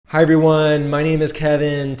Hi everyone, my name is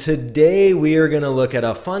Kevin. Today we are going to look at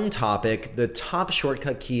a fun topic, the top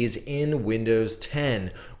shortcut keys in Windows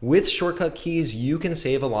 10. With shortcut keys, you can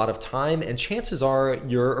save a lot of time and chances are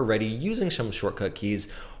you're already using some shortcut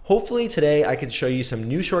keys. Hopefully today I could show you some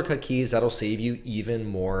new shortcut keys that'll save you even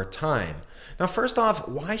more time. Now first off,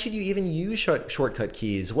 why should you even use shortcut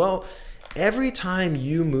keys? Well, every time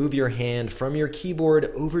you move your hand from your keyboard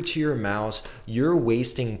over to your mouse, you're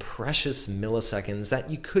wasting precious milliseconds that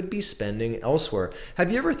you could be spending elsewhere. Have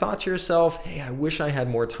you ever thought to yourself, hey, I wish I had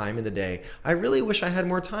more time in the day. I really wish I had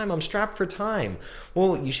more time. I'm strapped for time.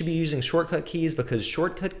 Well, you should be using shortcut keys because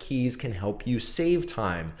shortcut keys can help you save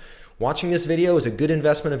time. Watching this video is a good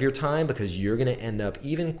investment of your time because you're going to end up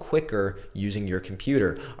even quicker using your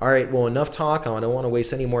computer. All right, well, enough talk. I don't want to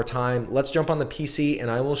waste any more time. Let's jump on the PC and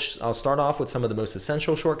I'll start off with some of the most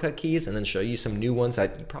essential shortcut keys and then show you some new ones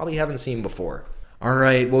that you probably haven't seen before. All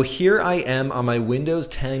right, well here I am on my Windows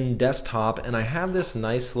 10 desktop and I have this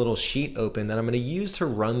nice little sheet open that I'm going to use to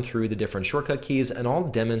run through the different shortcut keys and I'll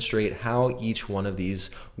demonstrate how each one of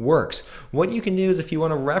these works. What you can do is if you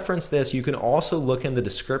want to reference this, you can also look in the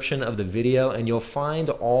description of the video and you'll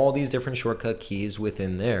find all these different shortcut keys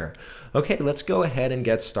within there. Okay, let's go ahead and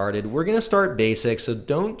get started. We're going to start basic, so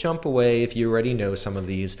don't jump away if you already know some of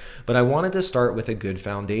these, but I wanted to start with a good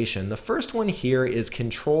foundation. The first one here is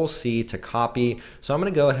CTRL C to copy. So I'm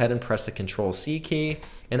going to go ahead and press the CTRL C key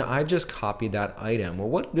and I've just copied that item. Well,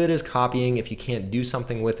 what good is copying if you can't do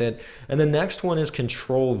something with it? And the next one is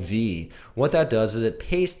CTRL V. What that does is it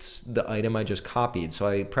pastes the item I just copied. So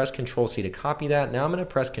I press CTRL C to copy that. Now I'm going to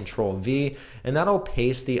press CTRL V and that'll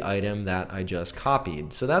paste the item that I just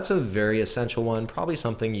copied. So that's a very essential one, probably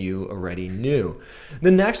something you already knew.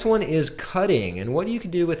 The next one is cutting. And what you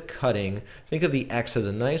can do with cutting, think of the X as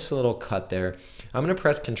a nice little cut there. I'm going to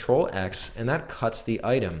press CTRL X and that cuts the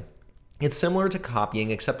item. It's similar to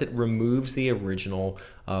copying, except it removes the original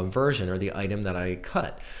version or the item that I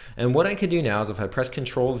cut. And what I could do now is if I press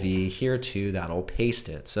CTRL V here too, that'll paste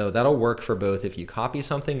it. So that'll work for both if you copy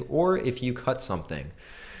something or if you cut something.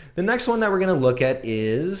 The next one that we're going to look at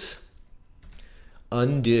is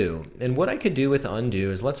undo. And what I could do with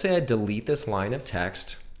undo is let's say I delete this line of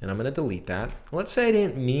text. And I'm going to delete that. Let's say I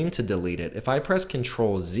didn't mean to delete it. If I press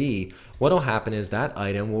CTRL Z, what will happen is that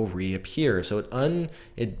item will reappear. So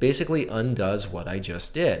it basically undoes what I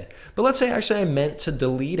just did. But let's say actually I meant to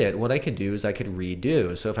delete it. What I could do is I could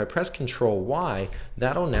redo. So if I press CTRL Y,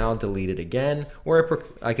 that'll now delete it again. Or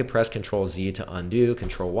I could press CTRL Z to undo,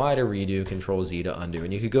 CTRL Y to redo, CTRL Z to undo.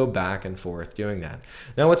 And you could go back and forth doing that.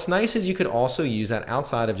 Now what's nice is you could also use that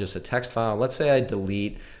outside of just a text file. Let's say I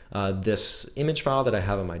delete this image file that I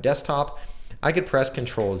have on my desktop. I could press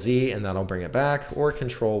CTRL Z and that'll bring it back, or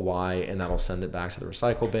CTRL Y and that'll send it back to the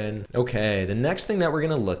recycle bin. Okay, the next thing that we're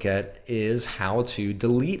going to look at is how to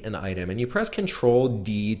delete an item, and you press CTRL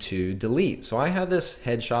D to delete. So I have this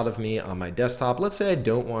headshot of me on my desktop. Let's say I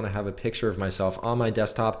don't want to have a picture of myself on my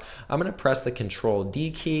desktop. I'm going to press the CTRL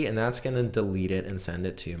D key and that's going to delete it and send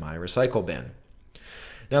it to my recycle bin.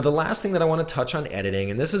 Now the last thing that I want to touch on editing,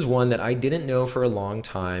 and this is one that I didn't know for a long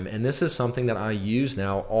time, and this is something that I use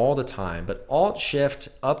now all the time, but Alt-Shift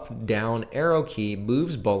up down arrow key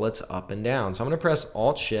moves bullets up and down. So I'm going to press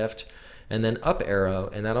Alt-Shift and then up arrow,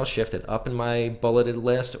 and that'll shift it up in my bulleted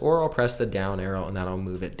list, or I'll press the down arrow and that'll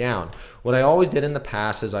move it down. What I always did in the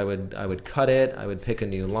past is I would cut it, I would pick a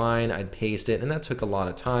new line, I'd paste it, and that took a lot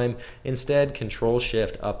of time. Instead, Control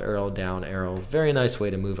Shift up arrow, down arrow, very nice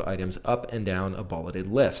way to move items up and down a bulleted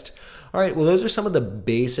list. All right, well those are some of the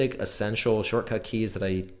basic essential shortcut keys that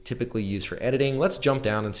I typically use for editing. Let's jump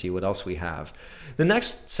down and see what else we have. The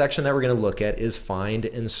next section that we're going to look at is find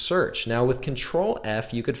and search. Now with Control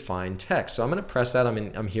F you could find text. So I'm going to press that.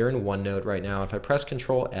 I'm here in OneNote right now. If I press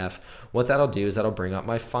Control F, what that'll do is that'll bring up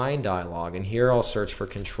my find dialog, and here I'll search for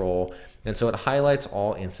control. And so it highlights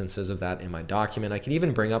all instances of that in my document. I can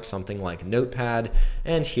even bring up something like Notepad,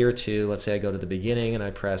 and here too, let's say I go to the beginning and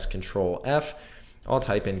I press Control F. I'll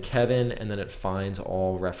type in Kevin and then it finds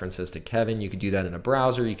all references to Kevin. You could do that in a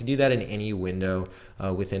browser. You could do that in any window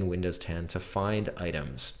within Windows 10 to find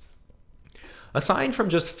items. Aside from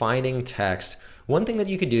just finding text, one thing that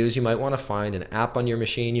you could do is you might want to find an app on your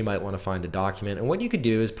machine. You might want to find a document. And what you could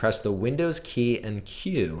do is press the Windows key and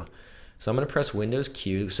Q. So I'm going to press Windows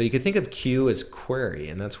Q. So you could think of Q as query,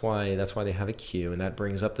 and that's why they have a Q, and that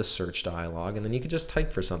brings up the search dialog, and then you could just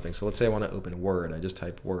type for something. So let's say I want to open Word. I just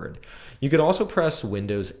type Word. You could also press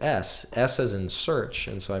Windows S, S as in search,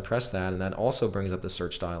 and so I press that, and that also brings up the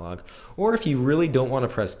search dialog. Or if you really don't want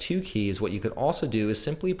to press two keys, what you could also do is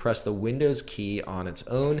simply press the Windows key on its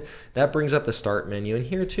own. That brings up the start menu, and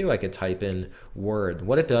here too I could type in Word.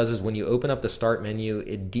 What it does is when you open up the start menu,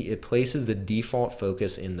 it places the default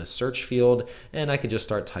focus in the search field, and I could just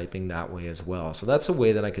start typing that way as well. So that's a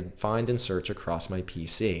way that I could find and search across my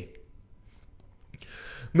PC.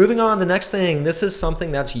 Moving on, the next thing, this is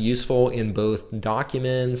something that's useful in both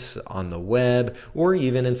documents, on the web, or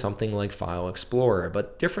even in something like File Explorer,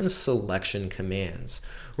 but different selection commands.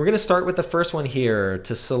 We're going to start with the first one here.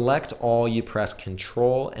 To select all, you press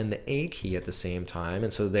Control and the A key at the same time.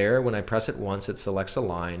 And so there, when I press it once, it selects a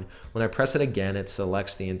line. When I press it again, it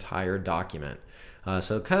selects the entire document.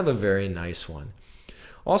 So kind of a very nice one.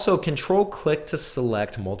 Also, Control Click to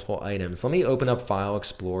select multiple items. Let me open up File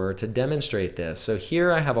Explorer to demonstrate this. So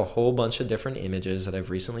here I have a whole bunch of different images that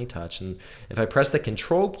I've recently touched, and if I press the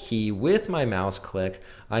Control key with my mouse click,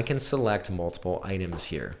 I can select multiple items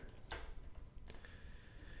here.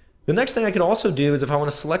 The next thing I could also do is if I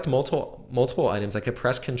want to select multiple items, I could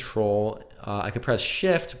press I could press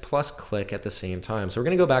Shift plus click at the same time. So we're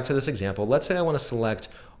going to go back to this example. Let's say I want to select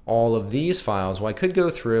all of these files. Well, I could go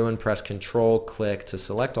through and press Control Click to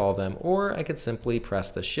select all of them, or I could simply press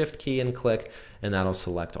the Shift key and click, and that'll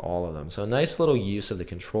select all of them. So a nice little use of the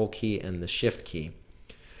Control key and the Shift key.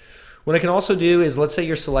 What I can also do is, let's say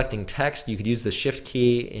you're selecting text, you could use the Shift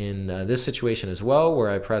key in this situation as well, where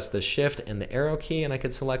I press the Shift and the arrow key and I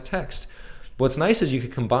could select text. What's nice is you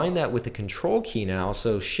could combine that with the Control key now,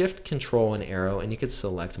 so Shift, Control, and arrow, and you could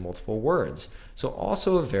select multiple words. So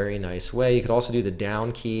also a very nice way. You could also do the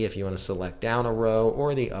down key if you want to select down a row,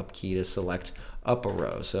 or the up key to select up a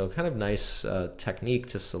row. So kind of nice technique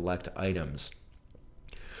to select items.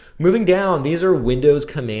 Moving down, these are Windows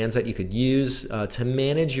commands that you could use to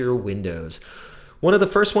manage your windows. One of the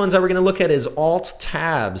first ones that we're going to look at is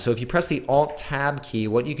Alt-Tab. So if you press the Alt-Tab key,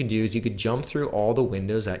 what you can do is you could jump through all the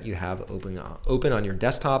windows that you have open on your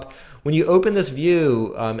desktop. When you open this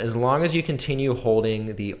view, as long as you continue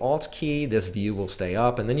holding the Alt key, this view will stay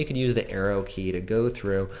up, and then you could use the arrow key to go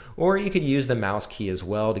through, or you could use the mouse key as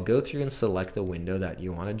well to go through and select the window that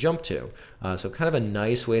you want to jump to. So kind of a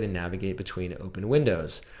nice way to navigate between open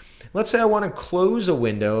windows. Let's say I want to close a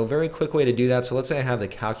window, a very quick way to do that. So let's say I have the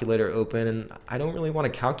calculator open and I don't really want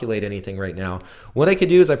to calculate anything right now. What I could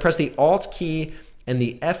do is I press the Alt key and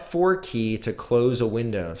the F4 key to close a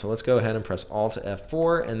window. So let's go ahead and press Alt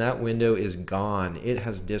F4, and that window is gone. It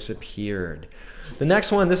has disappeared. The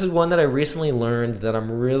next one, this is one that I recently learned that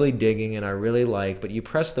I'm really digging and I really like, but you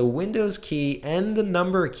press the Windows key and the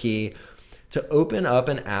number key to open up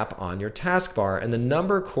an app on your taskbar, and the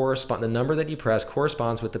number that you press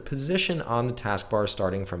corresponds with the position on the taskbar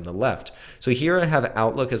starting from the left. So here I have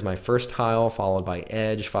Outlook as my first tile, followed by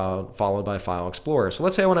Edge, followed by File Explorer. So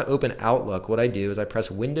let's say I want to open Outlook. What I do is I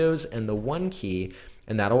press Windows and the 1 key,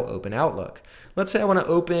 and that'll open Outlook. Let's say I want to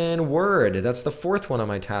open Word. That's the fourth one on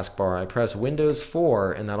my taskbar. I press Windows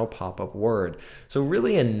 4 and that'll pop up Word. So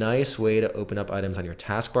really a nice way to open up items on your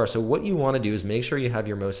taskbar. So what you want to do is make sure you have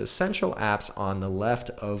your most essential apps on the left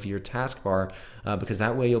of your taskbar because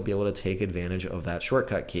that way you'll be able to take advantage of that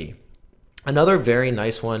shortcut key. Another very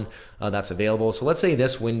nice one that's available. So let's say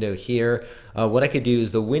this window here, what I could do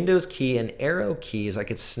is the Windows key and arrow keys, I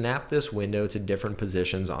could snap this window to different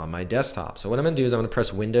positions on my desktop. So what I'm going to do is I'm going to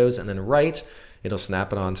press Windows and then right. It'll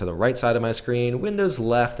snap it onto the right side of my screen. Windows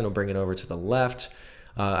left, and it'll bring it over to the left.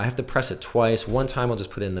 I have to press it twice. One time I'll just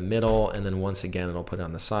put it in the middle, and then once again it'll put it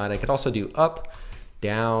on the side. I could also do up,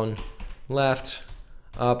 down, left,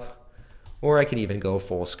 up, or I could even go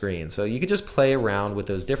full screen. So you could just play around with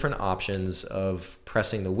those different options of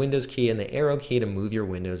pressing the Windows key and the arrow key to move your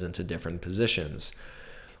windows into different positions.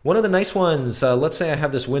 One of the nice ones, let's say I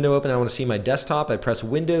have this window open and I want to see my desktop. I press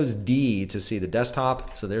Windows D to see the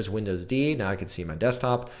desktop. So there's Windows D. Now I can see my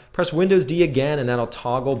desktop. Press Windows D again, and that'll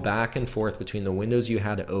toggle back and forth between the windows you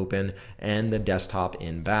had open and the desktop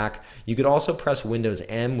in back. You could also press Windows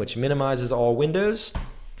M, which minimizes all windows.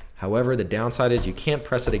 However, the downside is you can't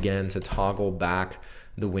press it again to toggle back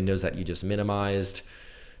the windows that you just minimized.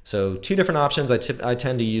 So two different options. I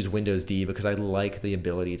tend to use Windows D because I like the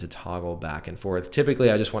ability to toggle back and forth. Typically,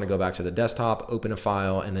 I just want to go back to the desktop, open a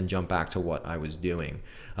file, and then jump back to what I was doing.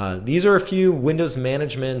 These are a few Windows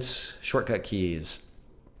management shortcut keys.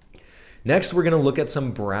 Next, we're going to look at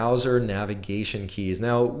some browser navigation keys.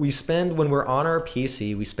 Now, when we're on our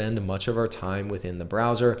PC, we spend much of our time within the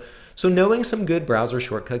browser. So knowing some good browser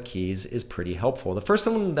shortcut keys is pretty helpful. The first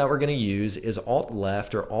one that we're going to use is Alt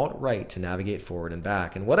left or Alt right to navigate forward and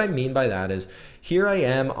back. And what I mean by that is here I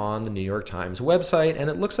am on the New York Times website, and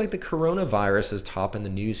it looks like the coronavirus is top in the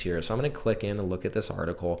news here. So I'm going to click in and look at this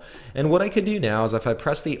article. And what I could do now is if I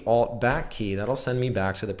press the Alt back key, that'll send me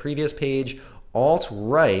back to the previous page. Alt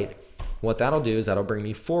right, what that'll do is that'll bring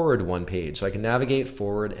me forward one page. So I can navigate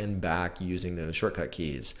forward and back using those shortcut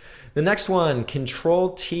keys. The next one,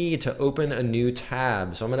 Control T to open a new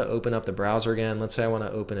tab. So I'm going to open up the browser again. Let's say I want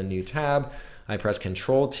to open a new tab. I press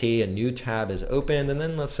Control T, a new tab is opened. And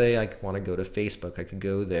then let's say I want to go to Facebook. I could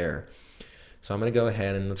go there. So I'm going to go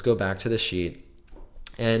ahead and let's go back to the sheet.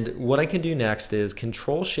 And what I can do next is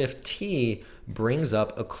Control Shift T brings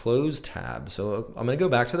up a closed tab. So I'm going to go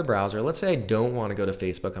back to the browser. Let's say I don't want to go to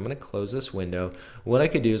Facebook. I'm going to close this window. What I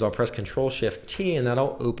could do is I'll press Control Shift T and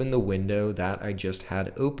that'll open the window that I just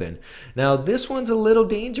had open. Now this one's a little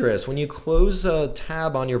dangerous. When you close a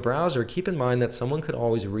tab on your browser, keep in mind that someone could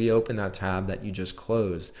always reopen that tab that you just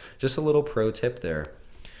closed. Just a little pro tip there.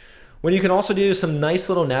 What you can also do is some nice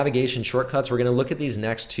little navigation shortcuts. We're going to look at these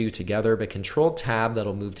next two together, but Control Tab,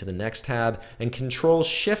 that'll move to the next tab, and Control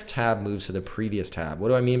Shift Tab moves to the previous tab. What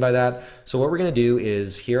do I mean by that? So what we're going to do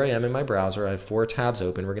is, here I am in my browser, I have 4 tabs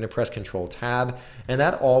open. We're going to press Control Tab, and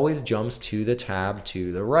that always jumps to the tab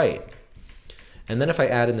to the right. And then if I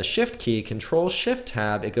add in the Shift key, Control Shift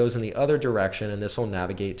Tab, it goes in the other direction, and this will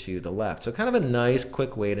navigate to the left. So kind of a nice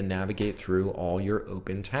quick way to navigate through all your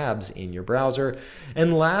open tabs in your browser.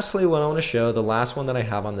 And lastly, what I want to show, the last one that I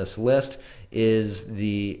have on this list is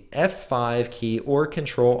the F5 key or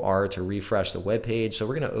Control R to refresh the web page. So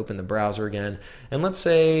we're going to open the browser again. And let's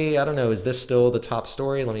say, I don't know, is this still the top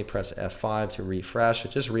story? Let me press F5 to refresh.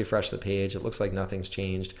 It just refreshed the page. It looks like nothing's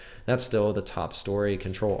changed. That's still the top story.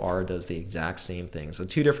 Control R does the exact same thing. So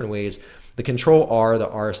 2 different ways. The Control R, the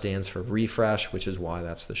R stands for refresh, which is why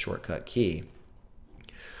that's the shortcut key.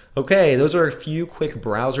 Okay, those are a few quick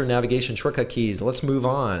browser navigation shortcut keys. Let's move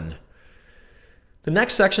on. The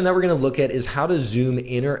next section that we're going to look at is how to zoom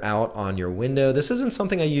in or out on your window. This isn't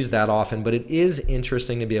something I use that often, but it is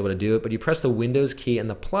interesting to be able to do it. But you press the Windows key and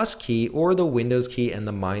the plus key, or the Windows key and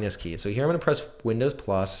the minus key. So here I'm going to press Windows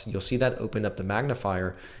plus. You'll see that opened up the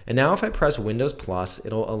magnifier. And now if I press Windows plus,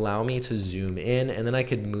 it'll allow me to zoom in, and then I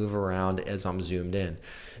could move around as I'm zoomed in.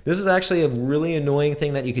 This is actually a really annoying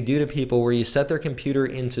thing that you could do to people where you set their computer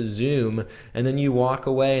into zoom and then you walk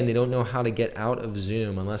away and they don't know how to get out of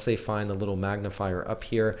zoom unless they find the little magnifier up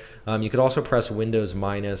here. You could also press Windows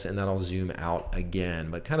minus and that'll zoom out again,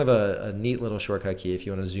 but kind of a neat little shortcut key if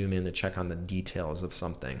you want to zoom in to check on the details of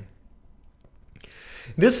something.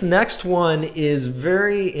 This next one is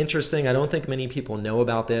very interesting. I don't think many people know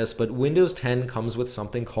about this, but Windows 10 comes with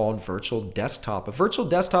something called Virtual Desktop. A Virtual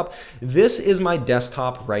Desktop, this is my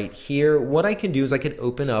desktop right here. What I can do is I can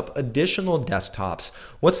open up additional desktops.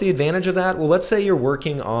 What's the advantage of that? Well, let's say you're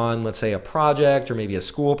working on, let's say, a project or maybe a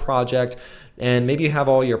school project, and maybe you have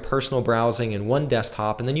all your personal browsing in one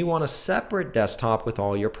desktop, and then you want a separate desktop with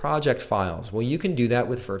all your project files. Well, you can do that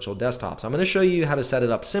with virtual desktops. I'm going to show you how to set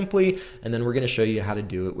it up simply, and then we're going to show you how to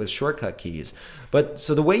do it with shortcut keys.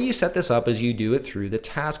 So the way you set this up is you do it through the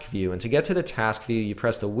task view. And to get to the task view, you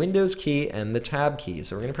press the Windows key and the Tab key.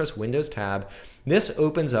 So we're going to press Windows Tab. This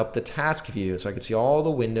opens up the task view, so I can see all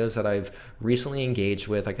the windows that I've recently engaged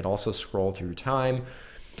with. I could also scroll through time.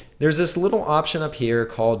 There's this little option up here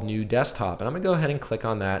called New Desktop, and I'm going to go ahead and click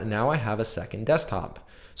on that, and now I have a second desktop.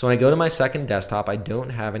 So when I go to my second desktop, I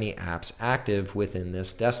don't have any apps active within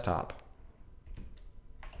this desktop.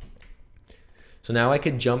 So now I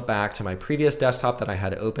could jump back to my previous desktop that I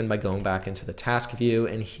had open by going back into the task view,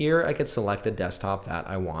 and here I could select the desktop that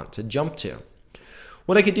I want to jump to.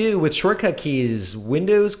 What I could do with shortcut keys,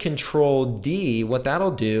 Windows Control D, what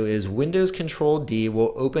that'll do is Windows Control D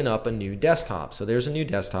will open up a new desktop. So there's a new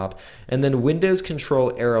desktop, and then Windows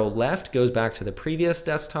Control Arrow left goes back to the previous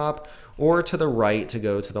desktop, or to the right to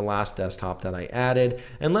go to the last desktop that I added.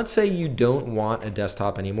 And let's say you don't want a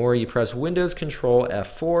desktop anymore. You press Windows Control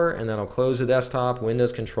F4 and that'll close the desktop,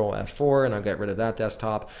 Windows Control F4 and I'll get rid of that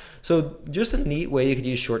desktop. So just a neat way you could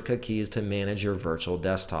use shortcut keys to manage your virtual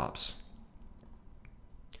desktops.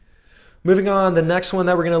 Moving on, the next one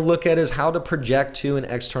that we're going to look at is how to project to an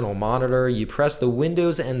external monitor. You press the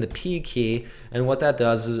Windows and the P key, and what that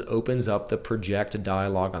does is it opens up the project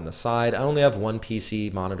dialog on the side. I only have one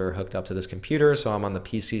PC monitor hooked up to this computer, so I'm on the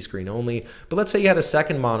PC screen only. But let's say you had a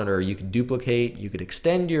second monitor. You could duplicate, you could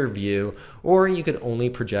extend your view, or you could only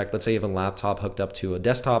project. Let's say you have a laptop hooked up to a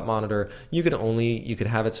desktop monitor. You could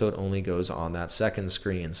have it so it only goes on that second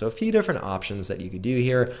screen. So a few different options that you could do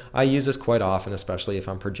here. I use this quite often, especially if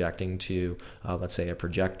I'm projecting to, let's say, a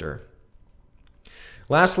projector.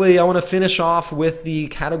 Lastly, I want to finish off with the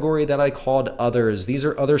category that I called others. These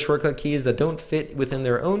are other shortcut keys that don't fit within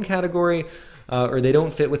their own category, or they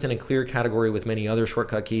don't fit within a clear category with many other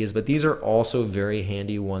shortcut keys, but these are also very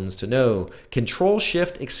handy ones to know.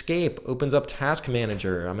 Control-Shift-Escape opens up Task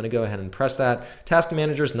Manager. I'm going to go ahead and press that. Task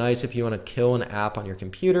Manager is nice if you want to kill an app on your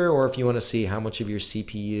computer, or if you want to see how much of your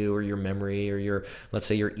CPU or your memory or your, let's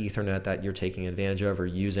say, your Ethernet that you're taking advantage of or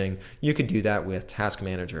using. You could do that with Task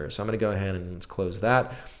Manager. So I'm going to go ahead and let's close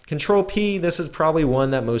that. Control P, this is probably one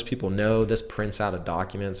that most people know. This prints out a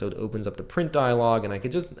document, so it opens up the print dialog, and I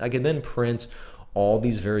could then print all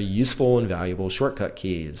these very useful and valuable shortcut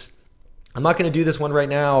keys. I'm not going to do this one right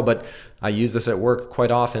now, but I use this at work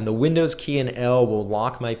quite often. The Windows key and L will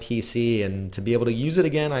lock my PC, and to be able to use it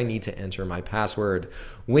again, I need to enter my password.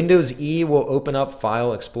 Windows E will open up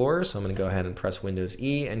File Explorer, so I'm going to go ahead and press Windows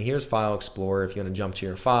E, and here's File Explorer. If you want to jump to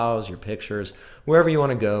your files, your pictures, wherever you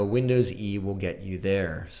want to go, Windows E will get you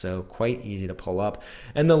there. So quite easy to pull up.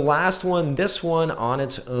 And the last one, this one on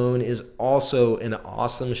its own is also an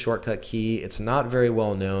awesome shortcut key. It's not very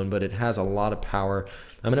well known, but it has a lot of power.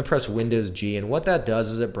 I'm going to press Windows G, and what that does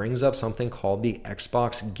is it brings up something called the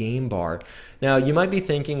Xbox Game Bar. Now, you might be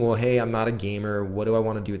thinking, well, hey, I'm not a gamer. What do I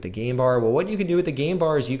want to do with the game bar? Well, what you can do with the game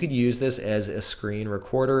bar is you could use this as a screen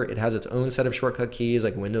recorder. It has its own set of shortcut keys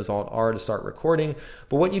like Windows Alt R to start recording.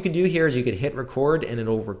 But what you can do here is you could hit record, and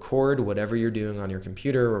it'll record whatever you're doing on your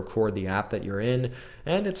computer, record the app that you're in.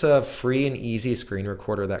 And it's a free and easy screen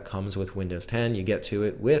recorder that comes with Windows 10. You get to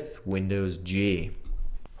it with Windows G.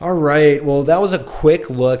 All right, well, that was a quick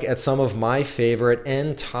look at some of my favorite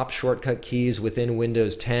and top shortcut keys within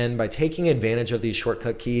Windows 10. By taking advantage of these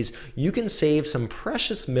shortcut keys, you can save some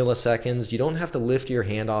precious milliseconds. You don't have to lift your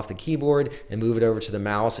hand off the keyboard and move it over to the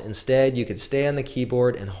mouse. Instead, you could stay on the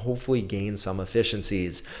keyboard and hopefully gain some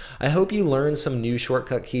efficiencies. I hope you learned some new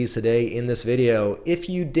shortcut keys today in this video. If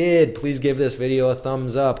you did, please give this video a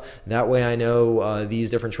thumbs up. That way I know these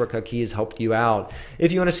different shortcut keys helped you out.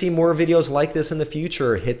 If you want to see more videos like this in the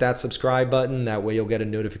future, hit that subscribe button. That way you'll get a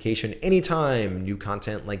notification anytime new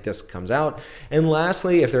content like this comes out. And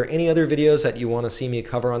lastly, if there are any other videos that you want to see me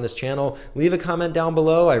cover on this channel, leave a comment down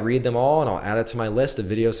below. I read them all and I'll add it to my list of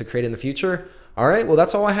videos to create in the future. All right, well,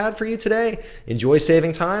 that's all I had for you today. Enjoy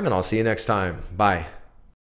saving time, and I'll see you next time. Bye.